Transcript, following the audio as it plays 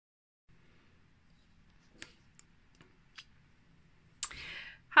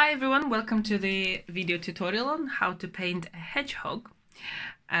Hi everyone, welcome to the video tutorial on how to paint a hedgehog.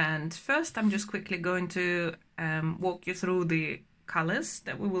 And first I'm just quickly going to walk you through the colors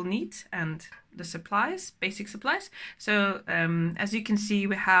that we will need and the supplies, basic supplies. So as you can see,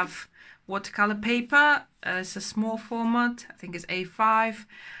 we have watercolor paper. It's a small format, I think it's A5.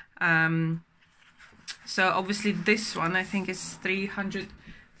 So obviously this one I think is 300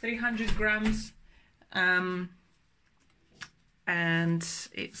 grams. And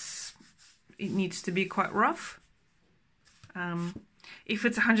it needs to be quite rough. If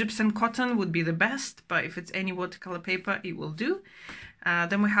it's 100% cotton would be the best, but if it's any watercolor paper it will do.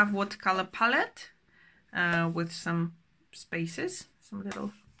 Then we have watercolor palette with some spaces, some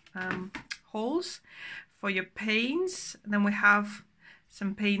little holes for your paints. Then we have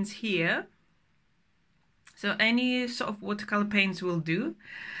some paints here, so any sort of watercolor paints will do,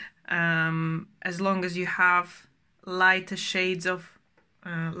 as long as you have lighter shades of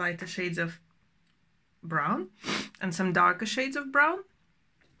brown and some darker shades of brown,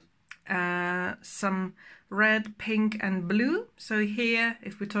 some red, pink and blue. So here,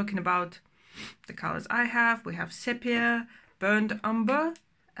 if we're talking about the colors I have, we have sepia, burnt umber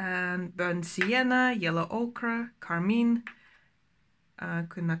and burnt sienna, yellow ochre, carmine,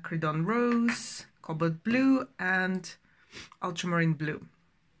 quinacridone rose, cobalt blue and ultramarine blue.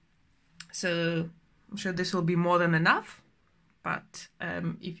 So I'm sure this will be more than enough, but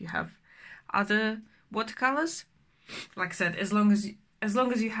if you have other watercolors, like I said, as long as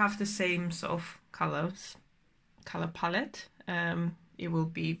you have the same sort of color palette, it will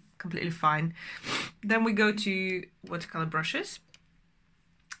be completely fine. Then we go to watercolor brushes.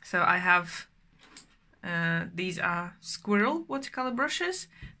 So I have these are squirrel watercolor brushes.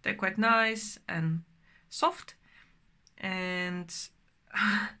 They're quite nice and soft, and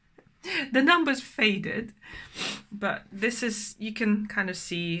the numbers faded, but this is, you can kind of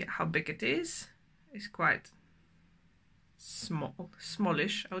see how big it is. It's quite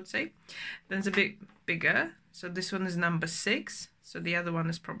smallish, I would say. Then it's a bit bigger, so this one is number 6, so the other one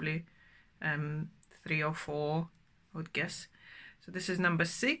is probably 3 or 4, I would guess. So this is number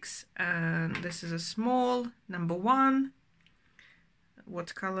 6, and this is a small number 1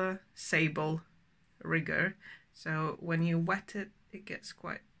 watercolor sable rigger. So when you wet it, it gets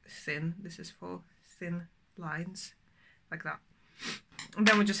quite thin. This is for thin lines like that. And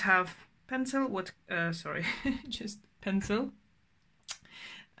then we just have pencil, just pencil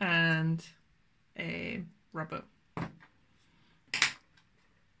and a rubber.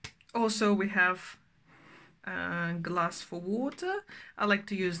 Also we have glass for water. I like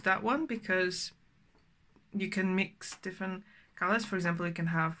to use that one because you can mix different colors. For example, you can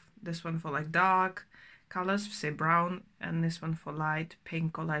have this one for like dark colors, say brown, and this one for light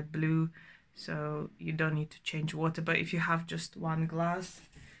pink or light blue, so you don't need to change water. But if you have just one glass,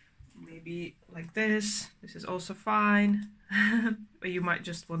 maybe like this is also fine. But you might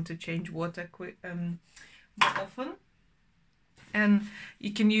just want to change water more often. And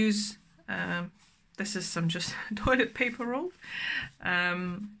you can use this is some just toilet paper roll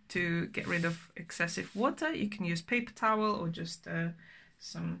to get rid of excessive water. You can use paper towel or just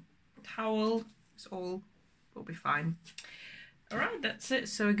some towel. All will be fine. All right, that's it.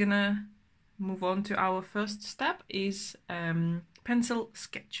 So we're gonna move on to our first step, is pencil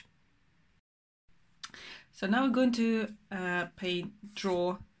sketch. So now we're going to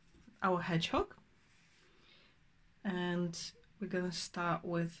draw our hedgehog, and we're gonna start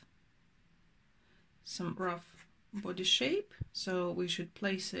with some rough body shape. So we should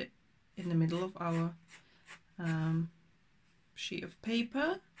place it in the middle of our sheet of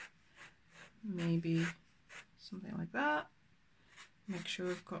paper. Maybe something like that. Make sure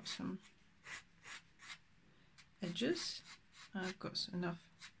we've got some edges. I've got enough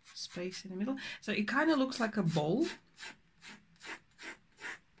space in the middle. So it kind of looks like a bowl.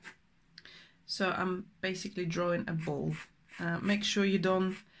 So I'm basically drawing a bowl. Make sure you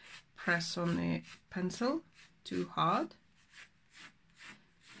don't press on the pencil too hard,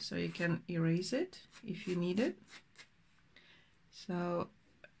 so you can erase it if you need it. So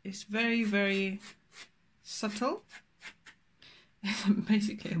it's very, very subtle. It's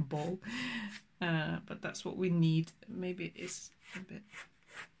basically a ball, but that's what we need. Maybe it's a bit,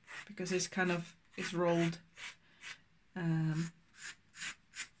 because it's kind of, it's rolled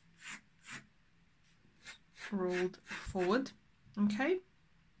rolled forward. Okay,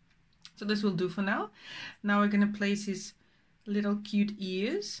 so this will do for now. Now we're going to place his little cute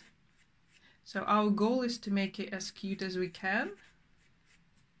ears. So our goal is to make it as cute as we can.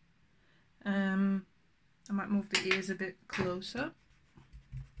 I might move the ears a bit closer.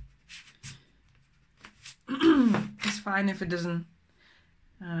 It's fine if it doesn't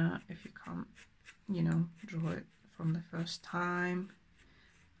if you can't, you know, draw it from the first time.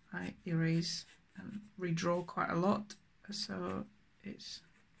 I erase and redraw quite a lot, so it's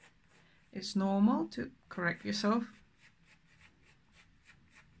normal to correct yourself.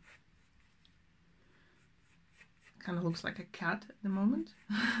 Kind of looks like a cat at the moment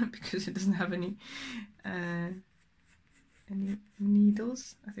because it doesn't have any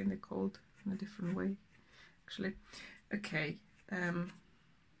needles. I think they're called in a different way, actually. Okay,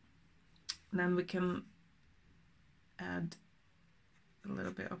 then we can add a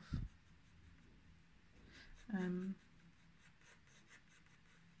little bit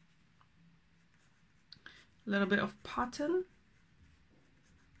of pattern,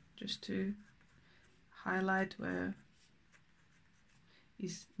 just to highlight where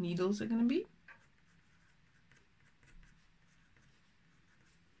these needles are going to be.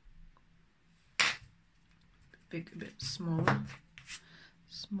 A bit smaller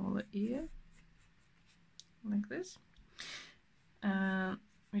ear, like this. We're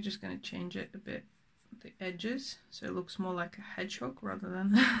just going to change it a bit, the edges, so it looks more like a hedgehog rather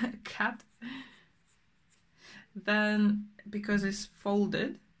than a cat. Then, because it's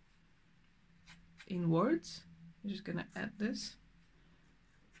folded inwards, I'm just going to add this,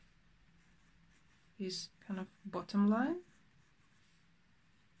 his kind of bottom line.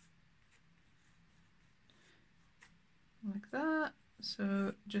 Like that.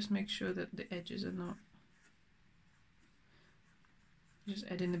 So just make sure that the edges are not, just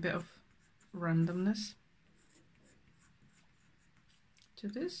add in a bit of randomness to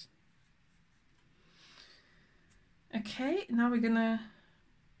this. Okay, now we're gonna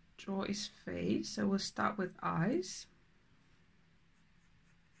draw his face, so we'll start with eyes.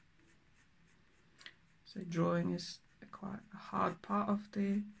 So drawing is quite a hard part of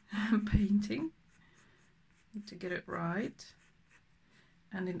the painting. Need to get it right,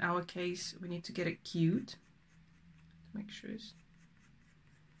 and in our case we need to get it cute to make sure it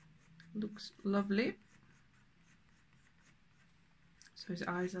looks lovely. So his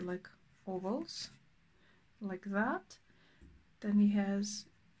eyes are like ovals, like that. Then he has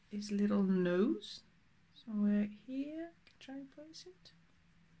his little nose somewhere here. I can try and place it.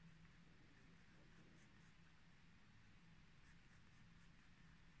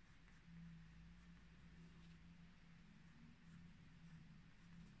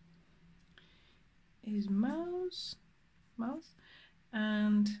 His mouth,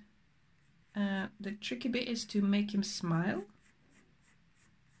 and the tricky bit is to make him smile.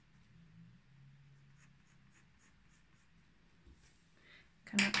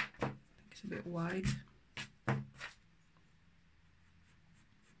 Kind of, I think it's a bit wide. I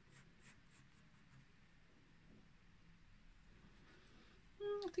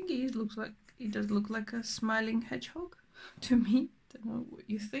think he does look like a smiling hedgehog to me. Don't know what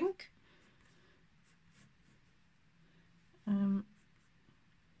you think.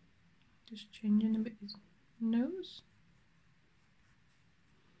 Just changing a bit his nose.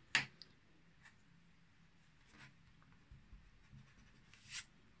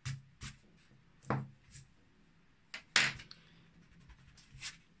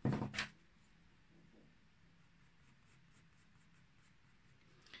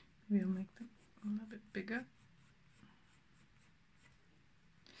 We'll make them a little bit bigger.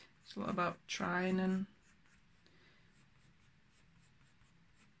 It's a lot about trying and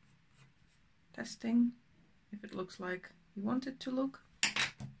testing if it looks like you want it to look.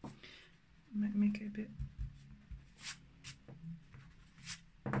 Might make it a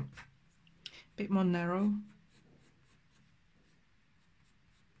bit more narrow.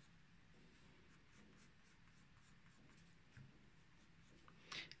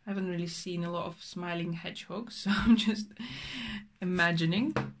 I haven't really seen a lot of smiling hedgehogs, so I'm just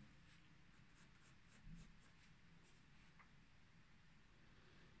imagining.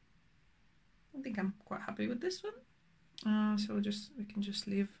 I think I'm quite happy with this one. So we can just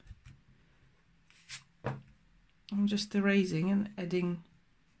leave. I'm just erasing and adding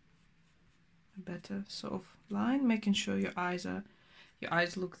a better sort of line, making sure your eyes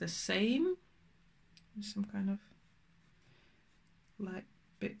look the same. There's some kind of light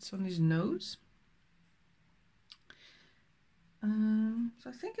bits on his nose. So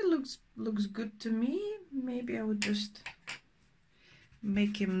I think it looks good to me. Maybe I would just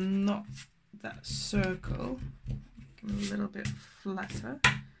make him not that circle, make him a little bit flatter,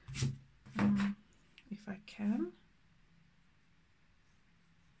 if I can.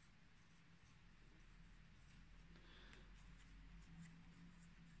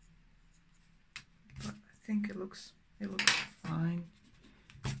 But I think it looks fine.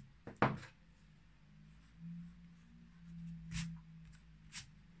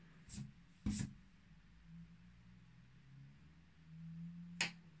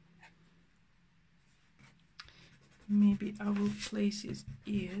 maybe I will place his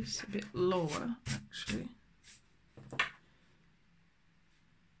ears a bit lower, actually.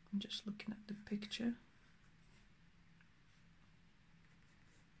 I'm just looking at the picture.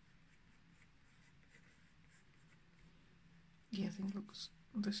 Yeah, I think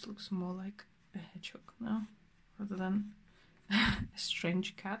this looks more like a hedgehog now, rather than a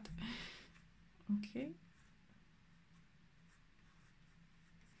strange cat. Okay.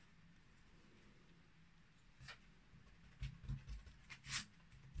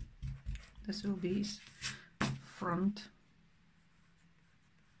 This will be his front.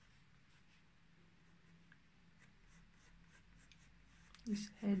 His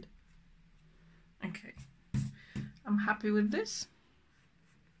head. Okay. I'm happy with this.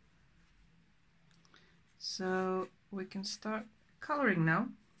 So we can start coloring now.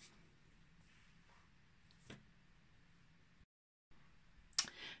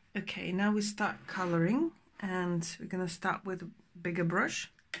 Okay, now we start coloring, and we're gonna start with a bigger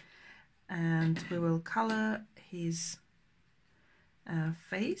brush, and we will color his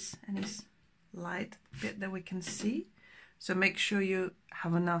face and his light bit that we can see. So make sure you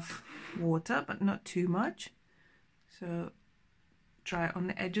have enough water, but not too much. So try it on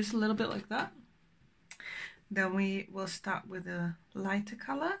the edges a little bit like that. Then we will start with a lighter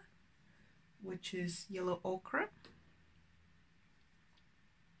color, which is yellow ochre.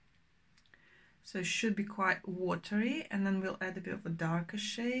 So it should be quite watery, and then we'll add a bit of a darker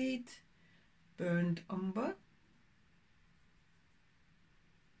shade, burnt umber.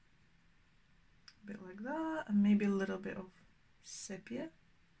 A bit like that, and maybe a little bit of sepia.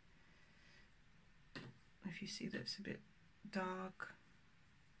 If you see that's a bit dark.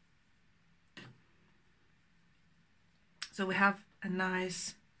 So we have a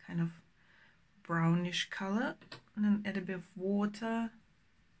nice kind of brownish color, and then add a bit of water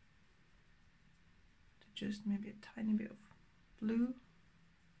to just maybe a tiny bit of blue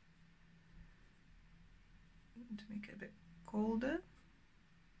to make it a bit colder.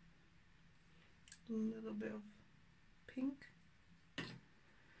 A little bit of pink,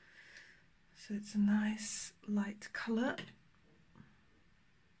 so it's a nice light color.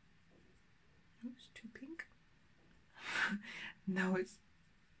 Oops, too pink. Now it's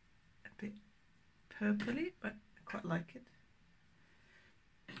a bit purpley, but I quite like it.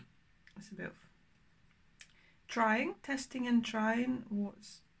 It's a bit of testing and trying what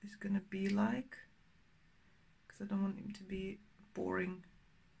it's gonna be like, because I don't want him to be boring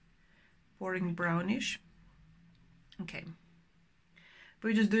brownish. Okay,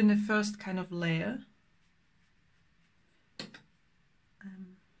 we're just doing the first kind of layer.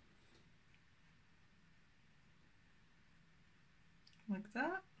 Like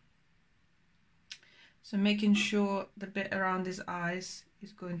that. So making sure the bit around his eyes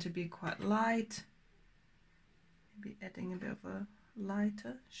is going to be quite light. Maybe adding a bit of a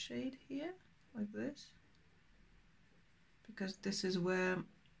lighter shade here, like this, because this is where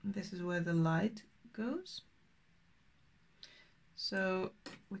the light goes. So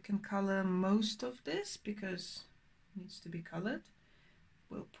we can color most of this because it needs to be colored.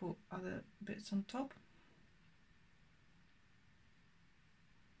 We'll put other bits on top.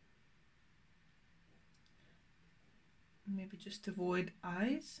 Maybe just avoid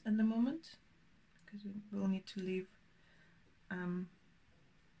eyes at the moment, because we will need to leave a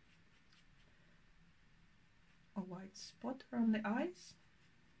white spot around the eyes.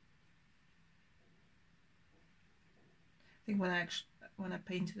 I think when I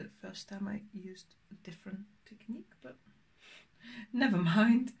painted it first time I used a different technique, but never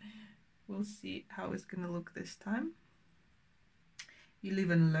mind. We'll see how it's gonna look this time. You live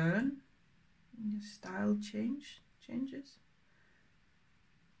and learn. Your style changes.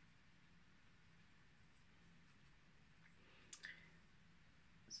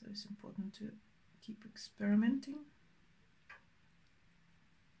 So it's important to keep experimenting.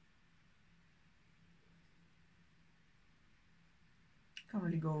 Can't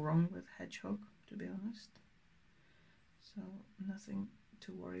really go wrong with hedgehog, to be honest. So nothing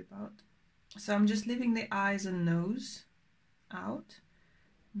to worry about. So I'm just leaving the eyes and nose out,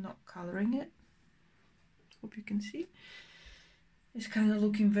 not coloring it. Hope you can see. It's kind of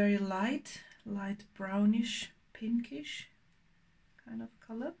looking very light brownish, pinkish kind of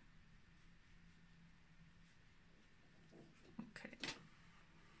color. Okay.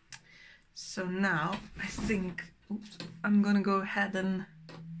 So now I think, oops, I'm gonna go ahead and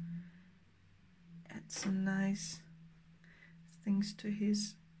add some nice things to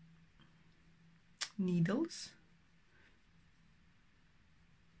his needles.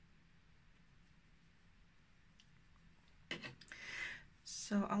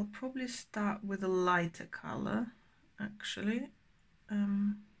 So I'll probably start with a lighter color. actually.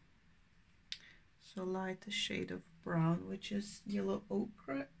 So light a shade of brown, which is yellow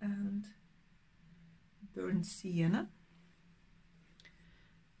ochre and burnt sienna.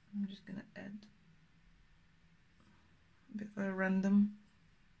 I'm just gonna add a bit of a random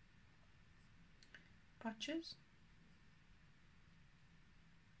patches.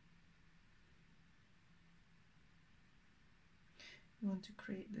 You want to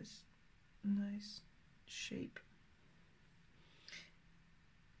create this nice shape.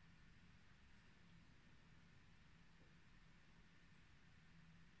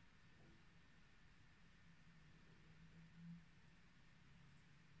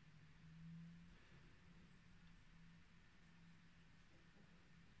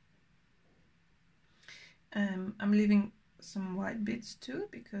 I'm leaving some white bits too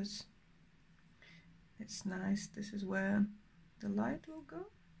because it's nice. This is where the light will go.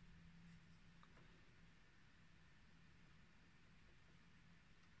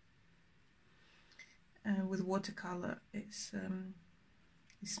 With watercolor, its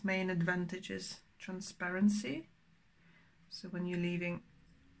main advantage is transparency. So when you're leaving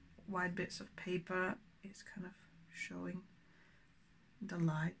white bits of paper, it's kind of showing the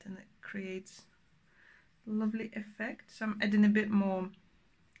light and it creates a lovely effect. So I'm adding a bit more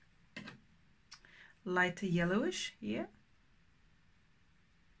lighter yellowish here.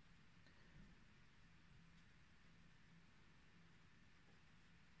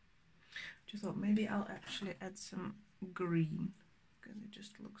 Just thought maybe I'll actually add some green because it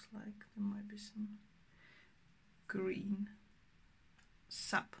just looks like there might be some green,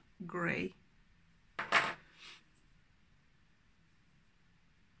 sap grey.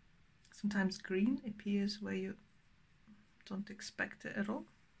 Sometimes green appears where you don't expect it at all,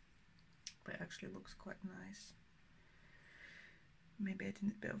 but it actually looks quite nice. Maybe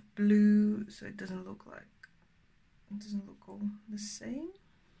adding a bit of blue so it doesn't look all the same.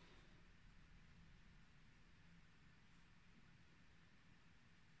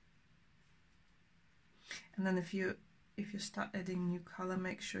 And then if you start adding new color,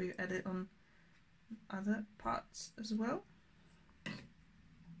 make sure you add it on other parts as well.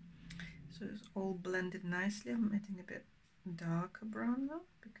 So it's all blended nicely. I'm adding a bit darker brown now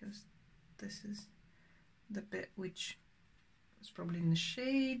because this is the bit which is probably in the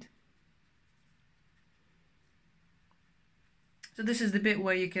shade. So this is the bit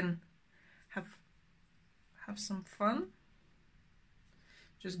where you can have some fun.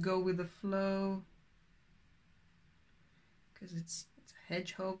 Just go with the flow. Because it's a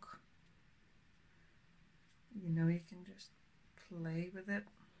hedgehog, you know, you can just play with it.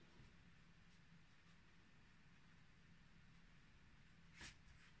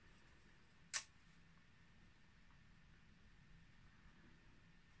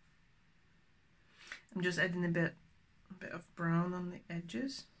 I'm just adding a bit of brown on the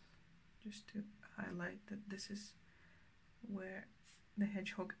edges, just to highlight that this is where the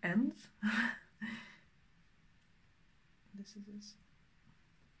hedgehog ends. This is his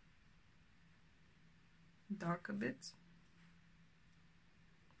darker bits.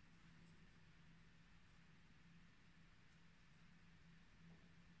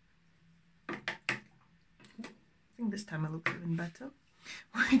 I think this time it looks even better,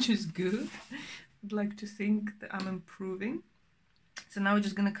 which is good. I'd like to think that I'm improving. So now we're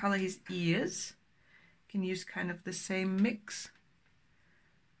just going to color his ears. You can use kind of the same mix.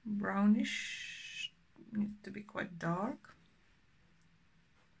 Brownish. Needs to be quite dark.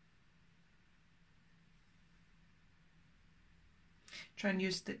 Try and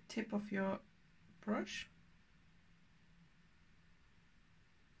use the tip of your brush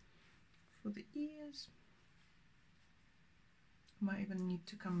for the ears. Might even need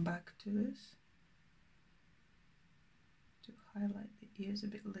to come back to this to highlight the ears a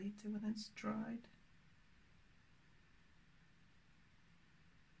bit later when it's dried.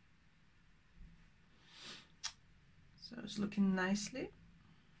 So it's looking nicely.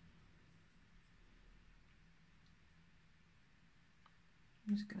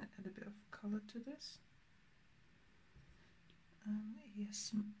 I'm just going to add a bit of color to this. He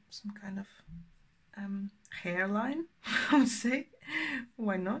has some kind of hairline, I would say.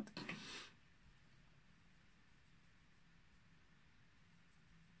 Why not?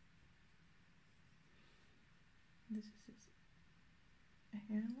 This is his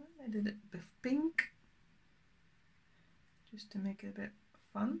hairline. I did it with pink, just to make it a bit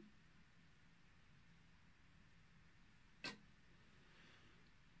fun.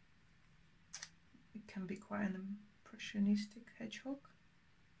 It can be quite an impressionistic hedgehog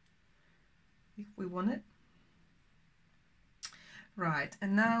if we want it. Right,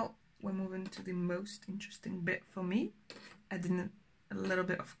 and now we're moving to the most interesting bit for me, adding a little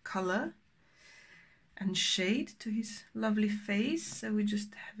bit of color and shade to his lovely face. So we're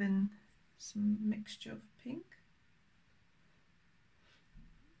just having some mixture of pink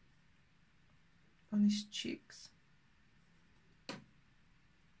on his cheeks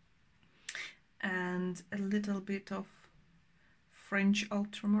and a little bit of French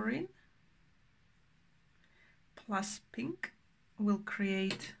ultramarine plus pink will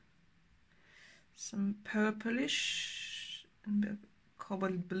create some purplish and a bit of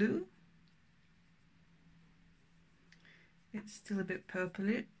cobalt blue. It's still a bit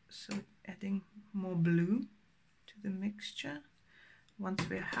purpley, so adding more blue to the mixture. Once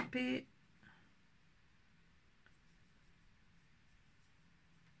we're happy,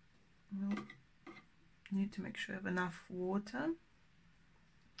 we'll need to make sure we have enough water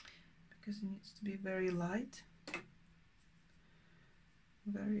because it needs to be very light,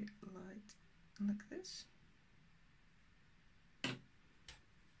 like this.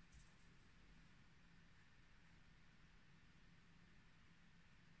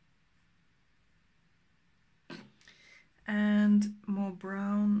 And more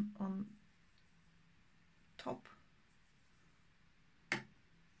brown on top.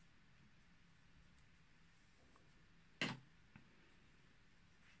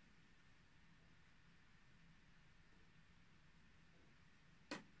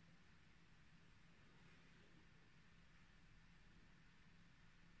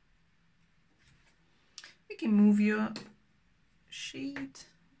 You can move your sheet,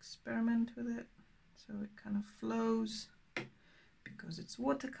 experiment with it so it kind of flows, because it's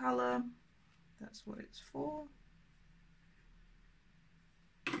watercolor, that's what it's for.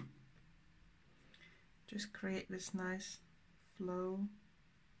 Just create this nice flow.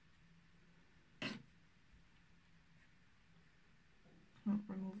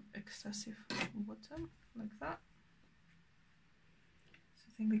 Remove excessive water like that. So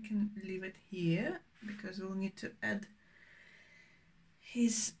I think we can leave it here because we'll need to add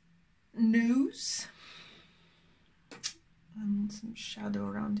his nose and some shadow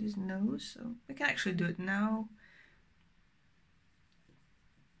around his nose, so we can actually do it now.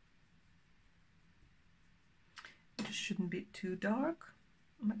 It just shouldn't be too dark.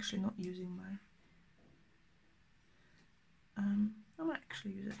 I'm actually not using my I might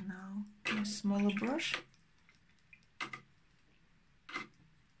actually use it now, my smaller brush.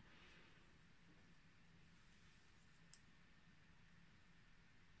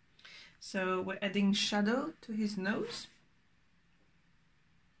 So we're adding shadow to his nose.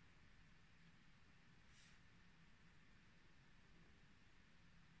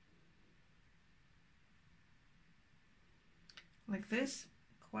 Like this,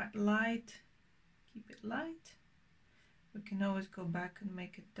 quite light, keep it light. We can always go back and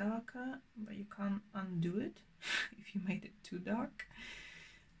make it darker, but you can't undo it if you made it too dark.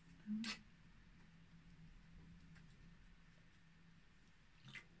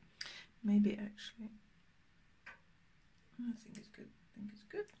 Maybe actually, I think it's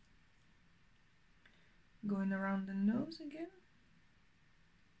good, Going around the nose again.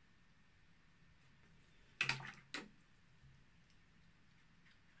 I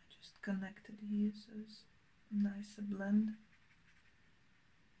just connected here so it's nice a blend.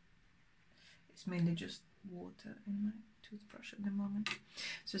 It's mainly just water in my toothbrush at the moment.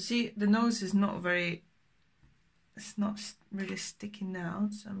 So see, the nose is not very, it's not really sticking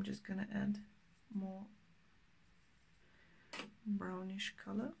out, so I'm just gonna add more brownish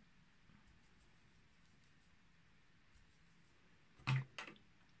color.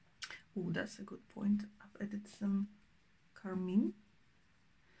 Oh, that's a good point. I've added some carmine,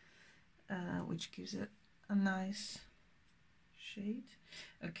 which gives it a nice shade.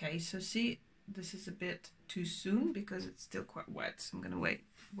 Okay, so see, this is a bit too soon because it's still quite wet, so I'm gonna wait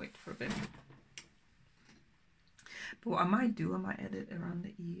for a bit. But what I might do, I might add it around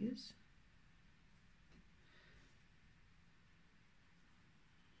the ears.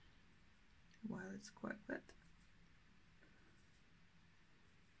 While it's quite wet.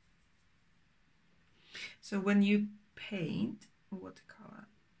 So when you paint watercolor,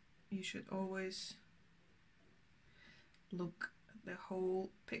 you should always look at the whole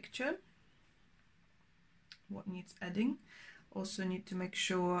picture, what needs adding. Also need to make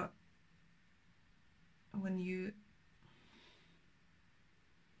sure when you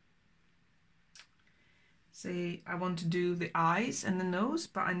say I want to do the eyes and the nose,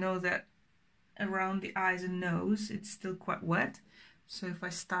 but I know that around the eyes and nose it's still quite wet, so if I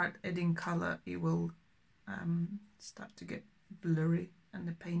start adding color it will start to get blurry and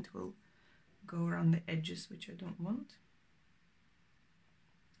the paint will go around the edges, which I don't want.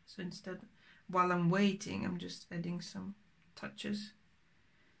 So instead, while I'm waiting, I'm just adding some touches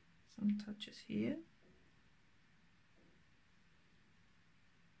here.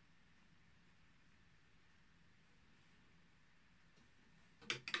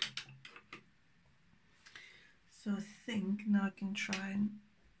 So I think now I can try and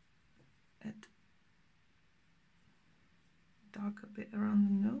add dark a bit around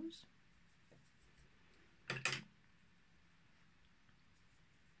the nose.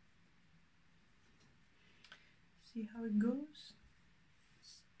 See how it goes?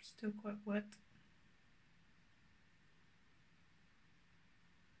 It's still quite wet.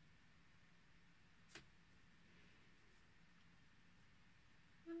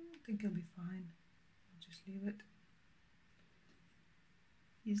 I think it'll be fine. I'll just leave it.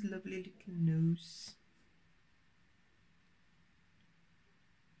 His lovely little nose.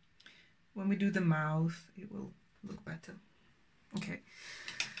 When we do the mouth, it will look better. Okay,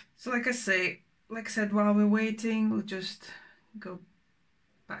 so like I said, while we're waiting, we'll just go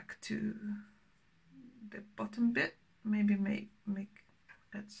back to the bottom bit. Maybe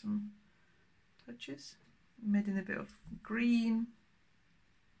add some touches. Made in a bit of green,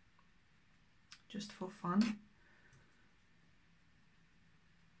 just for fun.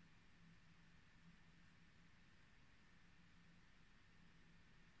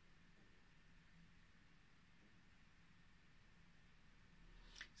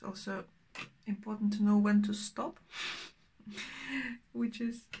 It's also important to know when to stop, which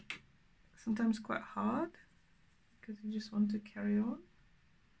is sometimes quite hard because you just want to carry on,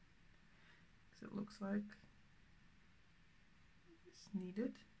 because it looks like it's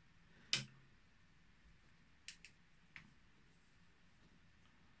needed.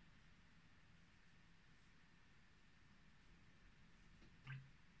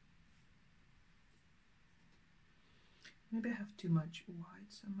 Maybe I have too much white,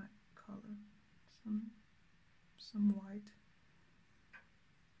 so I might color some white.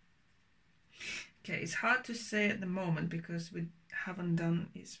 Okay, it's hard to say at the moment because we haven't done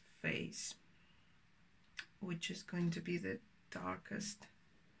his face, which is going to be the darkest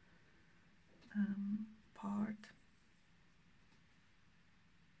part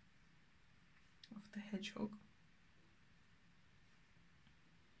of the hedgehog.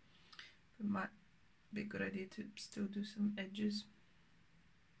 It might be a good idea to still do some edges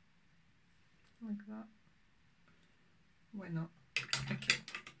like that. Why not? Okay,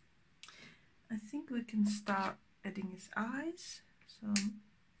 I think we can start adding his eyes. So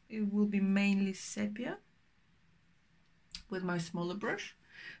it will be mainly sepia with my smaller brush,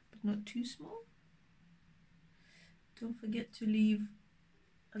 but not too small. Don't forget to leave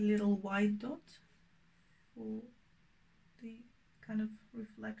a little white dot for the kind of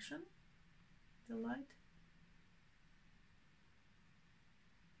reflection, the light.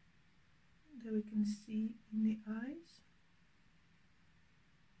 There we can see in the eyes.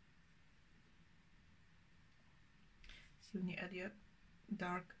 See, when you add your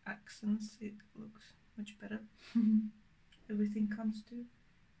dark accents, it looks much better. Everything comes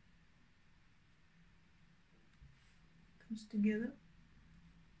together.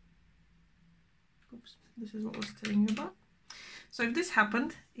 Oops, this is what I was telling you about. So if this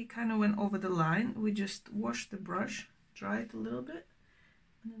happened, it kind of went over the line, we just wash the brush, dry it a little bit,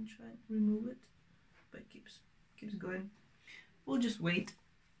 and then try and remove it, but it keeps going. We'll just wait,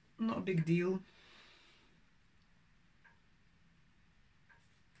 not a big deal.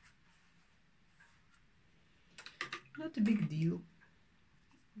 Not a big deal.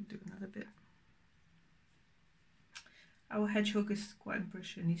 We'll do another bit. Our hedgehog is quite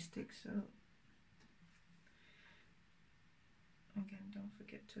impressionistic, so again, don't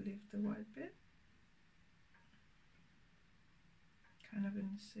forget to leave the white bit kind of in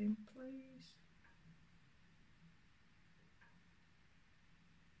the same place.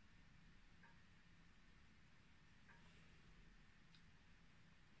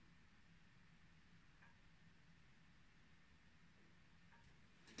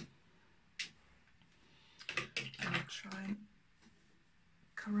 I'll try and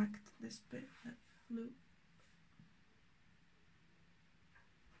correct this bit that flew.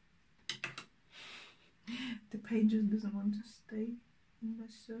 The paint just doesn't want to stay in my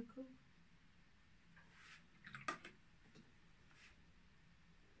circle.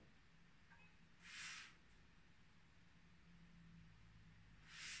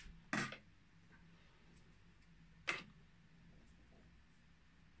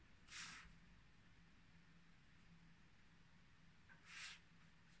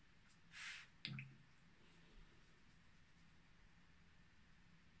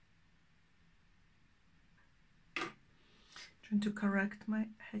 Trying to correct my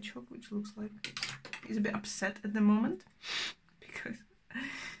hedgehog, which looks like he's a bit upset at the moment because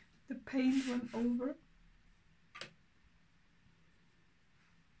the paint went over.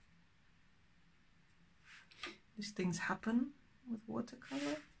 These things happen with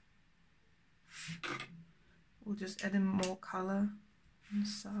watercolor. We'll just add in more color on the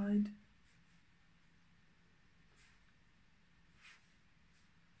side.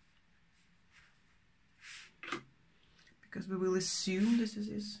 Because we will assume this is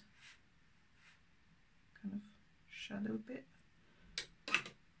his kind of shadow bit.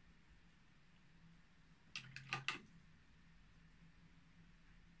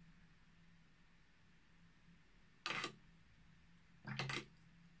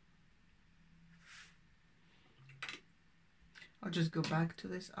 I'll just go back to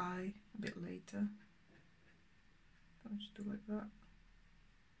this eye a bit later. I'll just do like that.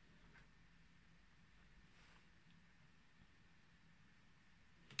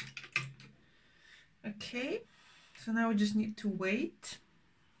 Okay, so now we just need to wait.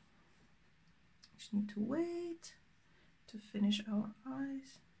 Just need to wait to finish our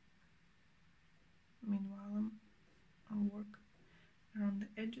eyes. Meanwhile, I'll work around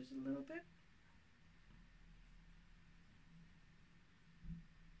the edges a little bit.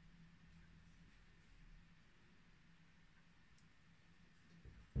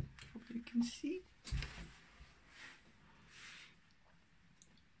 Hope you can see.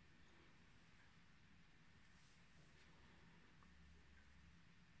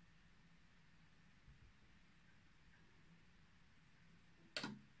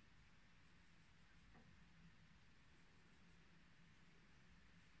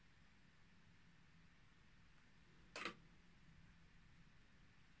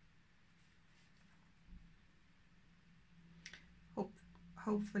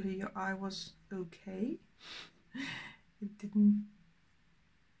 Hopefully your eye was okay. It didn't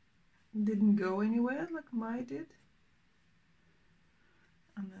go anywhere like mine did.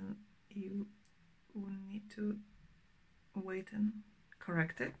 And then you will need to wait and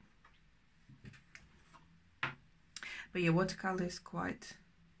correct it. But yeah, watercolor is quite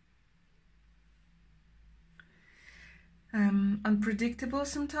unpredictable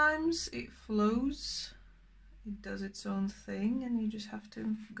sometimes. It flows. It does its own thing and you just have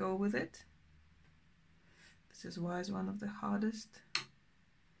to go with it. This is why it's one of the hardest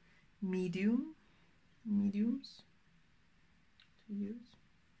mediums to use.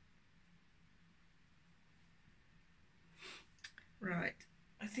 Right,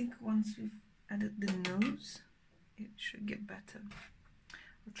 I think once we've added the nose, it should get better.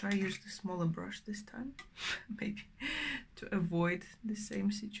 I'll try to use the smaller brush this time, maybe to avoid the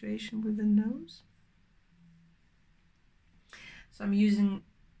same situation with the nose. So I'm using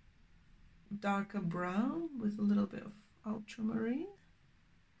darker brown with a little bit of ultramarine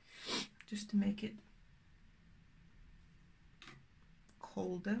just to make it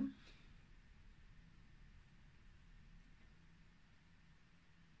colder.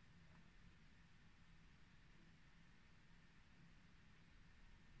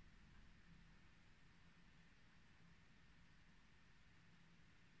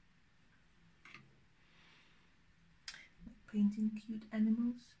 Painting cute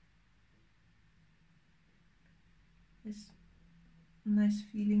animals. It's a nice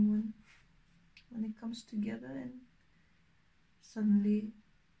feeling when it comes together and suddenly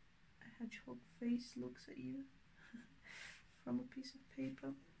a hedgehog face looks at you from a piece of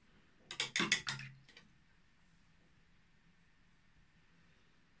paper.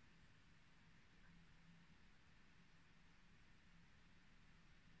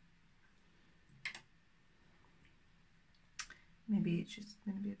 Maybe it's just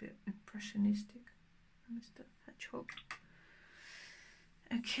going to be a bit impressionistic, Mr. Hedgehog.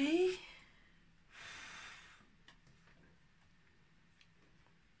 Okay.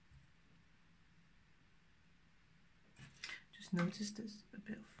 Just notice there's a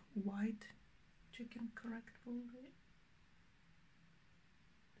bit of white chicken correct over it.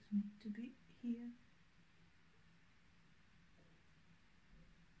 Doesn't need to be here.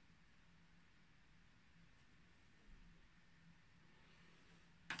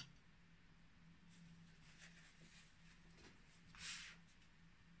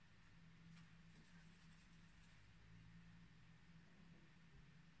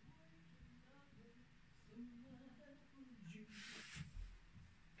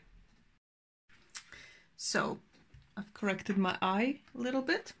 So I've corrected my eye a little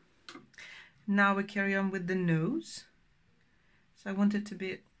bit. Now we carry on with the nose. So I want it to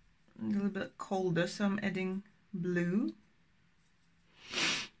be a little bit colder, so I'm adding blue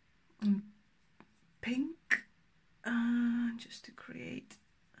and pink just to create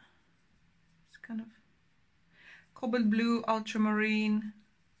this kind of cobalt blue, ultramarine,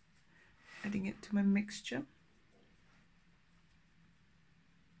 adding it to my mixture.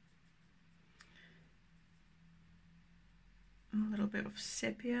 A little bit of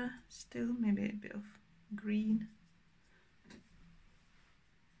sepia still, maybe a bit of green.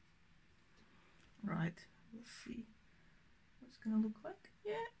 Right, we'll see what it's gonna look like.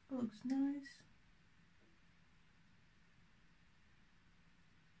 Yeah, it looks nice.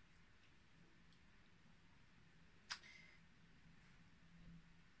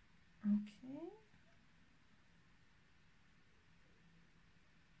 Okay.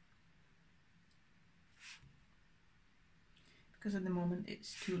 Because at the moment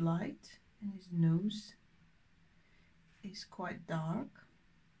it's too light and his nose is quite dark.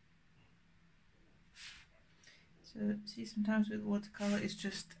 So see, sometimes with watercolor it's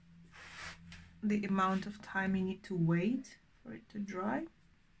just the amount of time you need to wait for it to dry.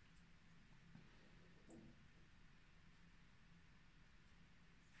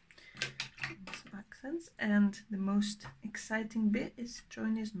 Some accents, and the most exciting bit is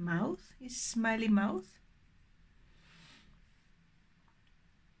drawing his mouth, his smiley mouth.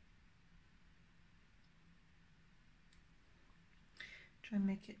 Try and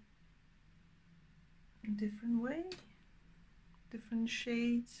make it a different way, different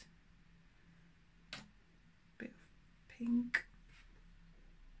shades, bit of pink.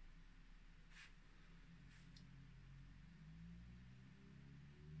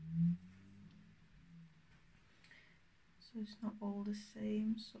 So it's not all the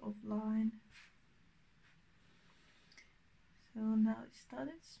same sort of line. So now it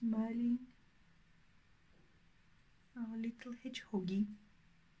started smiling. Our little hedgehoggy.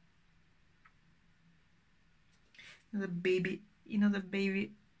 The baby, you know, the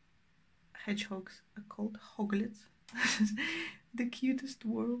baby hedgehogs are called hoglets. The cutest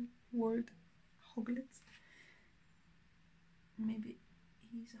word, hoglets. Maybe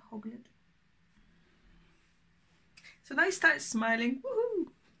he's a hoglet. So now he starts smiling,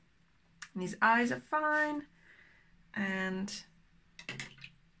 woohoo! And his eyes are fine, and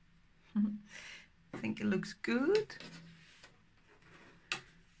I think it looks good.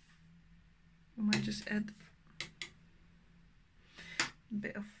 We might just add a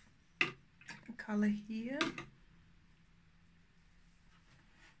bit of color here.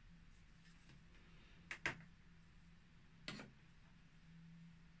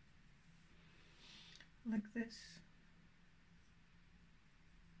 Like this.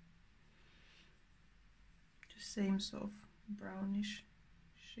 Just same sort of brownish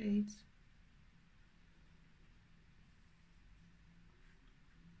shades.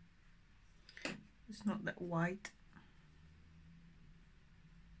 It's not that white.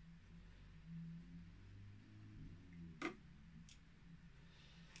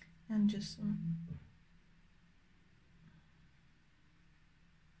 And just some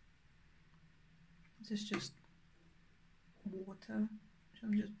this is just water, which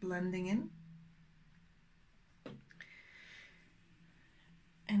I'm just blending in.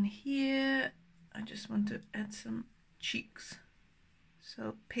 And here I just want to add some cheeks.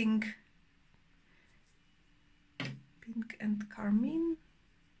 So pink and carmine,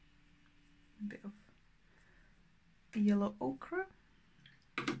 a bit of yellow ochre.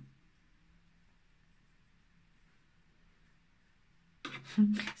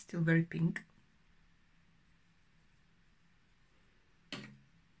 Still very pink.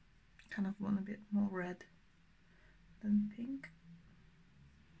 Kind of want a bit more red than pink.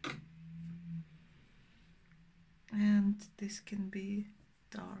 And this can be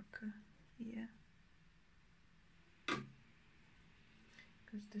darker here,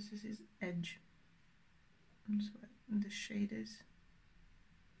 because this is his edge. And so the shade is.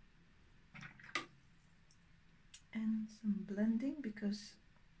 And some blending, because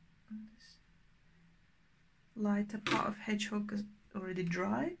this lighter part of hedgehog is already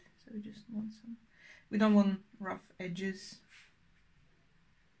dried, so we just want some. We don't want rough edges.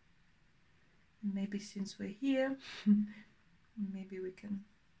 And maybe since we're here, maybe we can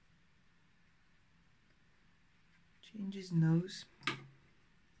change his nose.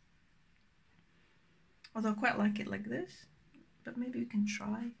 Although I quite like it like this, but maybe we can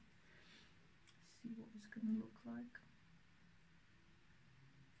try, see what it's gonna look like.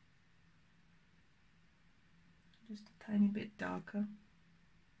 Just a tiny bit darker.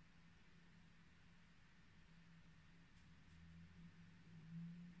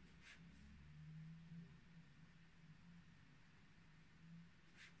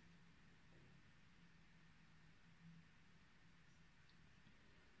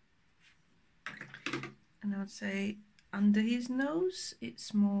 And I would say under his nose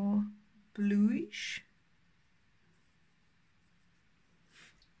it's more bluish.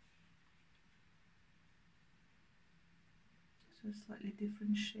 So a slightly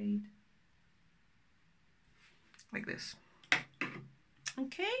different shade. Like this.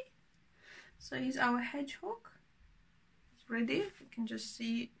 Okay, so here's our hedgehog. It's ready. You can just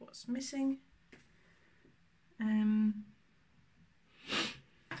see what's missing.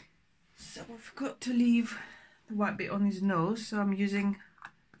 So we've got to leave the white bit on his nose, so I'm using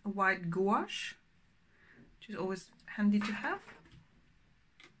a white gouache, which is always handy to have.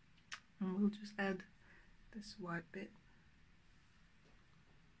 And we'll just add this white bit.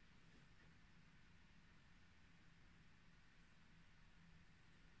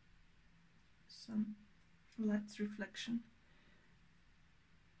 Some light's reflection.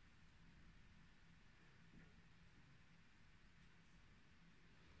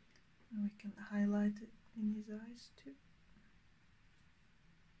 And we can highlight it in his eyes too.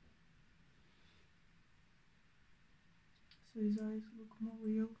 So his eyes look more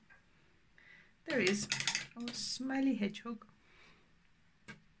real. There he is, our smiley hedgehog.